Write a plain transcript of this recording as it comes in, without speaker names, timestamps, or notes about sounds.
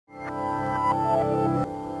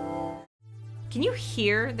Can you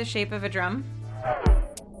hear the shape of a drum?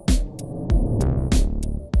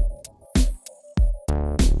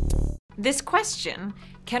 This question,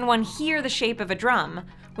 can one hear the shape of a drum,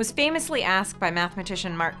 was famously asked by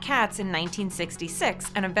mathematician Mark Kac in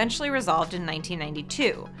 1966 and eventually resolved in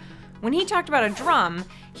 1992. When he talked about a drum,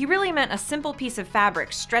 he really meant a simple piece of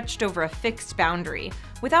fabric stretched over a fixed boundary,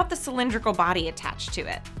 without the cylindrical body attached to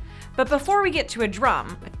it. But before we get to a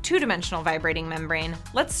drum, a two-dimensional vibrating membrane,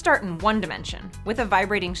 let's start in one dimension, with a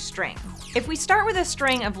vibrating string. If we start with a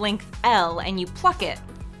string of length L and you pluck it,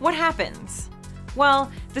 what happens? Well,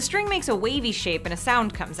 the string makes a wavy shape and a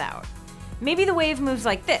sound comes out. Maybe the wave moves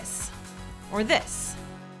like this, or this.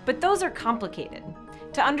 But those are complicated.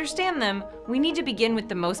 To understand them, we need to begin with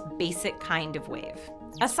the most basic kind of wave,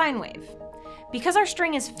 a sine wave. Because our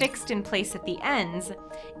string is fixed in place at the ends,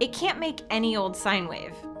 it can't make any old sine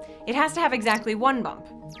wave. It has to have exactly one bump,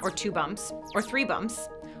 or two bumps, or three bumps,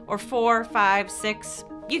 or 4, 5, 6,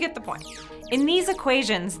 you get the point. In these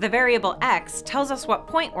equations, the variable x tells us what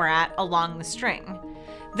point we're at along the string.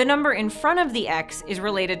 The number in front of the x is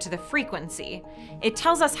related to the frequency. It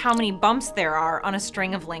tells us how many bumps there are on a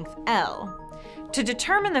string of length L. To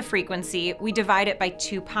determine the frequency, we divide it by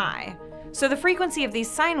 2 pi. So the frequency of these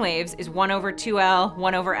sine waves is 1 over 2L,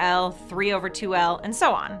 1 over L, 3 over 2L, and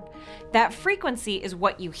so on. That frequency is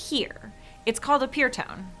what you hear. It's called a pure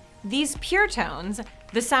tone. These pure tones,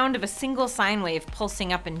 the sound of a single sine wave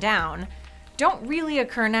pulsing up and down, don't really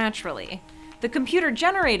occur naturally. The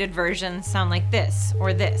computer-generated versions sound like this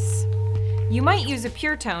or this. You might use a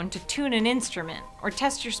pure tone to tune an instrument, or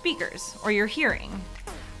test your speakers, or your hearing.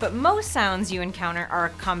 But most sounds you encounter are a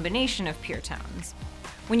combination of pure tones.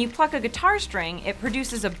 When you pluck a guitar string, it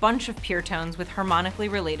produces a bunch of pure tones with harmonically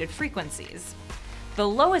related frequencies. The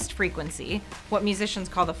lowest frequency, what musicians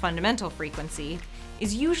call the fundamental frequency,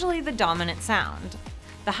 is usually the dominant sound.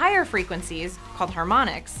 The higher frequencies, called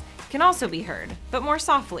harmonics, can also be heard, but more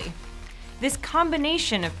softly. This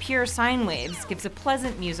combination of pure sine waves gives a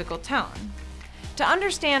pleasant musical tone. To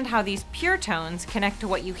understand how these pure tones connect to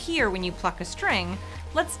what you hear when you pluck a string,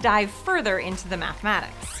 let's dive further into the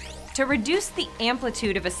mathematics. To reduce the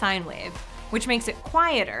amplitude of a sine wave, which makes it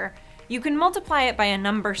quieter, you can multiply it by a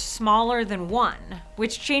number smaller than 1,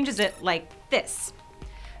 which changes it like this.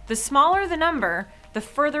 The smaller the number, the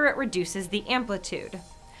further it reduces the amplitude.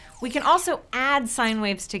 We can also add sine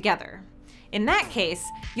waves together. In that case,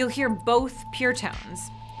 you'll hear both pure tones.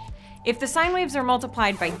 If the sine waves are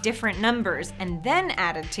multiplied by different numbers and then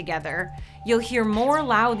added together, you'll hear more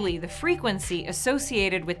loudly the frequency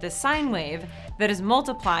associated with the sine wave that is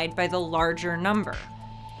multiplied by the larger number.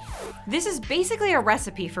 This is basically a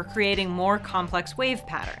recipe for creating more complex wave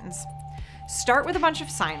patterns. Start with a bunch of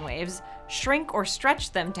sine waves, shrink or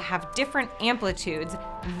stretch them to have different amplitudes,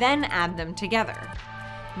 then add them together.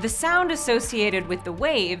 The sound associated with the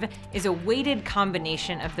wave is a weighted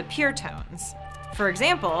combination of the pure tones. For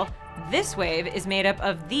example, this wave is made up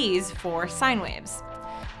of these 4 sine waves.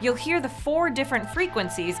 You'll hear the 4 different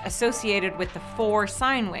frequencies associated with the 4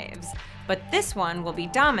 sine waves, but this one will be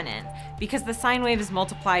dominant because the sine wave is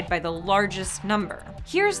multiplied by the largest number.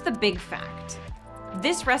 Here's the big fact.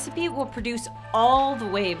 This recipe will produce all the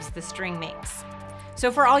waves the string makes.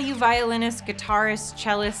 So for all you violinists, guitarists,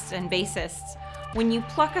 cellists, and bassists, when you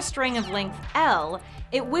pluck a string of length L,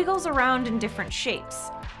 it wiggles around in different shapes.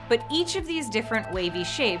 But each of these different wavy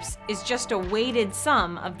shapes is just a weighted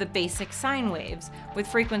sum of the basic sine waves, with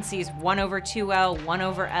frequencies 1 over 2L, 1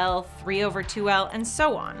 over L, 3 over 2L, and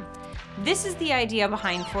so on. This is the idea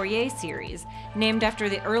behind Fourier series, named after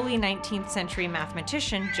the early 19th century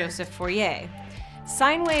mathematician Joseph Fourier.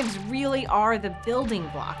 Sine waves really are the building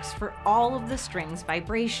blocks for all of the string's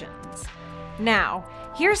vibrations. Now,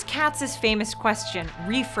 here's Katz's famous question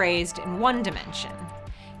rephrased in one dimension.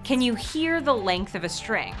 Can you hear the length of a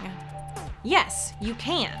string? Yes, you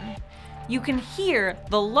can. You can hear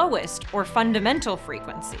the lowest or fundamental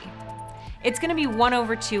frequency. It's going to be 1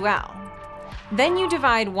 over 2L. Then you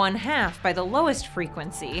divide 1/2 by the lowest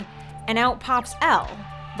frequency, and out pops L,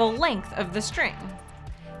 the length of the string.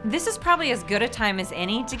 This is probably as good a time as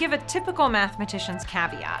any to give a typical mathematician's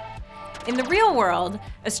caveat. In the real world,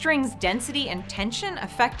 a string's density and tension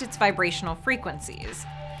affect its vibrational frequencies.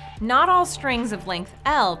 Not all strings of length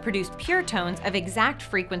L produce pure tones of exact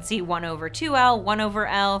frequency 1 over 2L, 1 over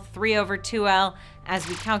L, 3 over 2L, as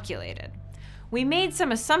we calculated. We made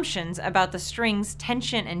some assumptions about the string's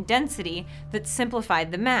tension and density that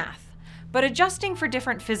simplified the math, but adjusting for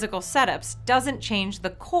different physical setups doesn't change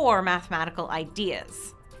the core mathematical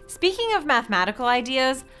ideas. Speaking of mathematical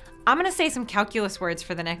ideas, I'm going to say some calculus words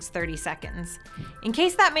for the next 30 seconds. In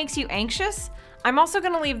case that makes you anxious, I'm also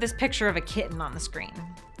going to leave this picture of a kitten on the screen.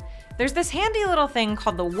 there's this handy little thing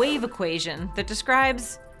called the wave equation that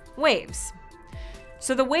describes waves.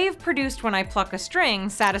 So the wave produced when I pluck a string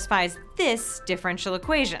satisfies this differential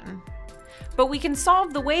equation. But we can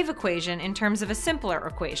solve the wave equation in terms of a simpler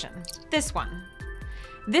equation, this one.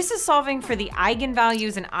 This is solving for the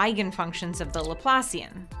eigenvalues and eigenfunctions of the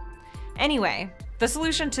Laplacian. Anyway, the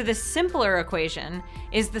solution to this simpler equation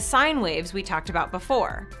is the sine waves we talked about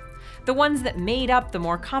before, the ones that made up the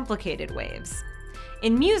more complicated waves.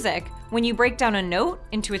 In music, when you break down a note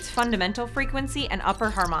into its fundamental frequency and upper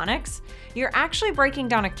harmonics, you're actually breaking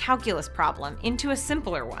down a calculus problem into a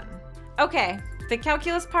simpler one. Okay, the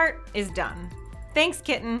calculus part is done. Thanks,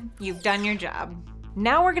 kitten, you've done your job.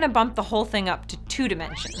 Now we're gonna bump the whole thing up to 2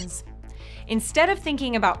 dimensions. Instead of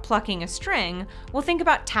thinking about plucking a string, we'll think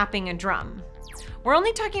about tapping a drum. We're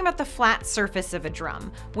only talking about the flat surface of a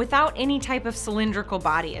drum, without any type of cylindrical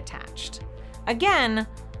body attached. Again,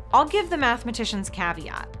 I'll give the mathematician's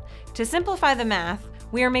caveat. To simplify the math,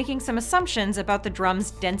 we are making some assumptions about the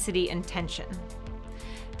drum's density and tension.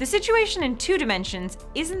 The situation in 2 dimensions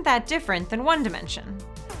isn't that different than 1 dimension.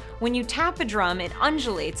 When you tap a drum, it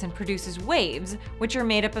undulates and produces waves, which are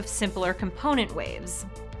made up of simpler component waves.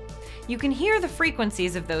 You can hear the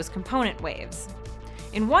frequencies of those component waves.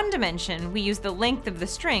 In 1 dimension, we use the length of the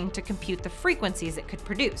string to compute the frequencies it could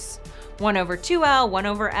produce. 1 over 2L, 1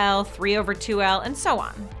 over L, 3 over 2L, and so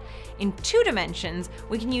on. In 2 dimensions,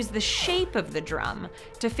 we can use the shape of the drum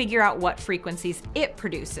to figure out what frequencies it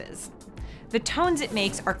produces. The tones it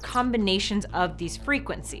makes are combinations of these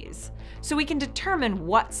frequencies, so we can determine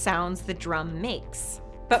what sounds the drum makes.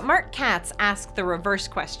 But Mark Kac asked the reverse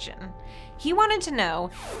question. He wanted to know,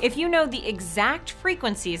 if you know the exact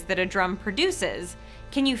frequencies that a drum produces,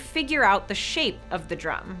 can you figure out the shape of the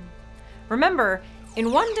drum? Remember,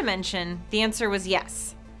 in 1 dimension, the answer was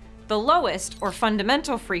yes. The lowest, or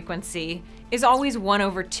fundamental frequency, is always 1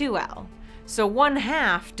 over 2L. So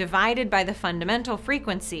 1/2 divided by the fundamental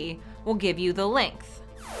frequency will give you the length.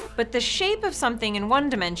 But the shape of something in 1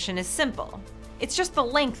 dimension is simple. It's just the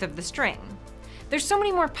length of the string. There's so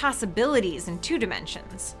many more possibilities in 2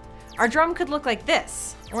 dimensions. Our drum could look like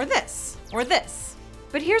this, or this, or this.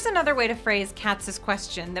 But here's another way to phrase Katz's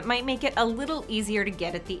question that might make it a little easier to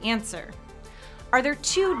get at the answer. Are there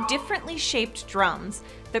 2 differently shaped drums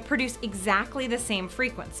that produce exactly the same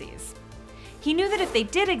frequencies? He knew that if they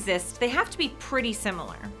did exist, they have to be pretty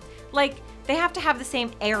similar. Like, they have to have the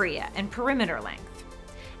same area and perimeter length.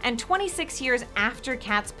 And 26 years after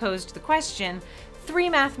Katzs posed the question, 3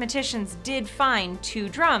 mathematicians did find 2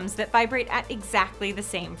 drums that vibrate at exactly the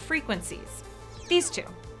same frequencies. These 2.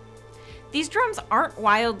 These drums aren't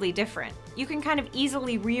wildly different. You can kind of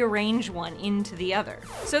easily rearrange one into the other.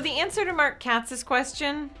 So the answer to Mark Katz's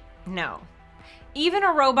question? No. Even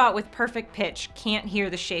a robot with perfect pitch can't hear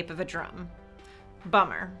the shape of a drum.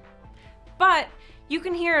 Bummer. But you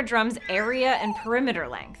can hear a drum's area and perimeter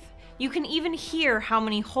length. You can even hear how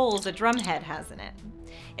many holes a drum head has in it.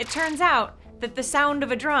 It turns out that the sound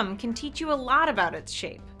of a drum can teach you a lot about its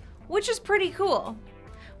shape, which is pretty cool.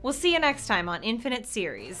 We'll see you next time on Infinite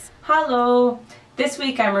Series. Hello! This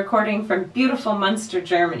week I'm recording from beautiful Munster,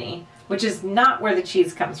 Germany, which is not where the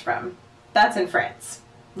cheese comes from. That's in France.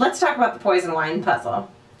 Let's talk about the poison wine puzzle.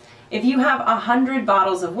 If you have 100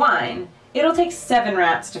 bottles of wine, it'll take 7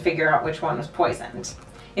 rats to figure out which one was poisoned.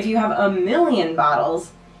 If you have 1,000,000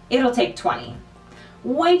 bottles, it'll take 20.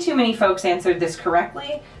 Way too many folks answered this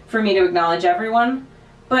correctly for me to acknowledge everyone,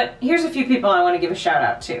 but here's a few people I want to give a shout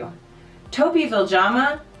out to. Topi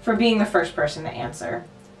Viljamaa for being the first person to answer,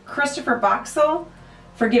 Christopher Bocksell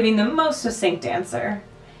for giving the most succinct answer,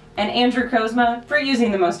 and Andrew Kozma for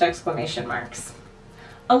using the most exclamation marks.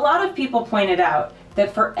 A lot of people pointed out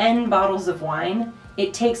that for n bottles of wine,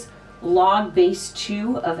 it takes log base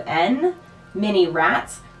 2 of n mini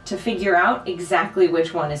rats to figure out exactly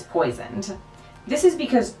which one is poisoned. This is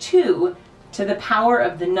because 2 to the power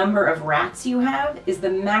of the number of rats you have is the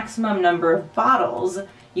maximum number of bottles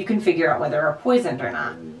you can figure out whether are poisoned or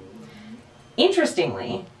not.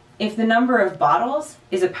 Interestingly, if the number of bottles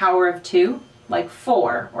is a power of 2, like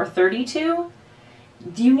 4 or 32,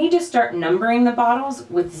 you need to start numbering the bottles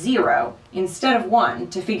with 0 instead of 1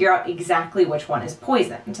 to figure out exactly which one is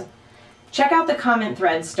poisoned. Check out the comment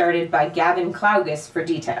thread started by Gavin Claugus for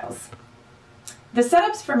details. The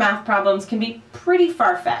setups for math problems can be pretty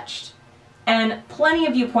far-fetched, and plenty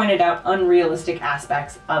of you pointed out unrealistic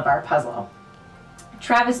aspects of our puzzle.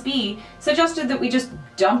 Travis B. suggested that we just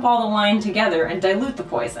dump all the wine together and dilute the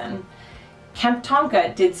poison.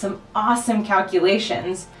 Kemptonka did some awesome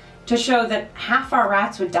calculations to show that half our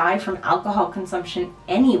rats would die from alcohol consumption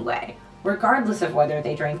anyway, regardless of whether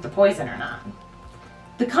they drank the poison or not.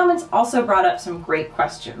 The comments also brought up some great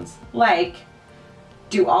questions, like,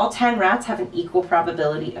 do all 10 rats have an equal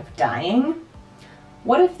probability of dying?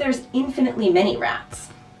 What if there's infinitely many rats?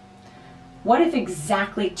 What if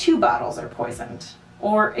exactly 2 bottles are poisoned?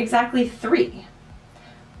 Or exactly 3?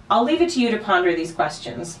 I'll leave it to you to ponder these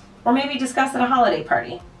questions, or maybe discuss at a holiday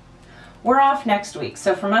party. We're off next week,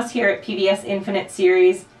 so from us here at PBS Infinite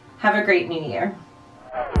Series, have a great new year.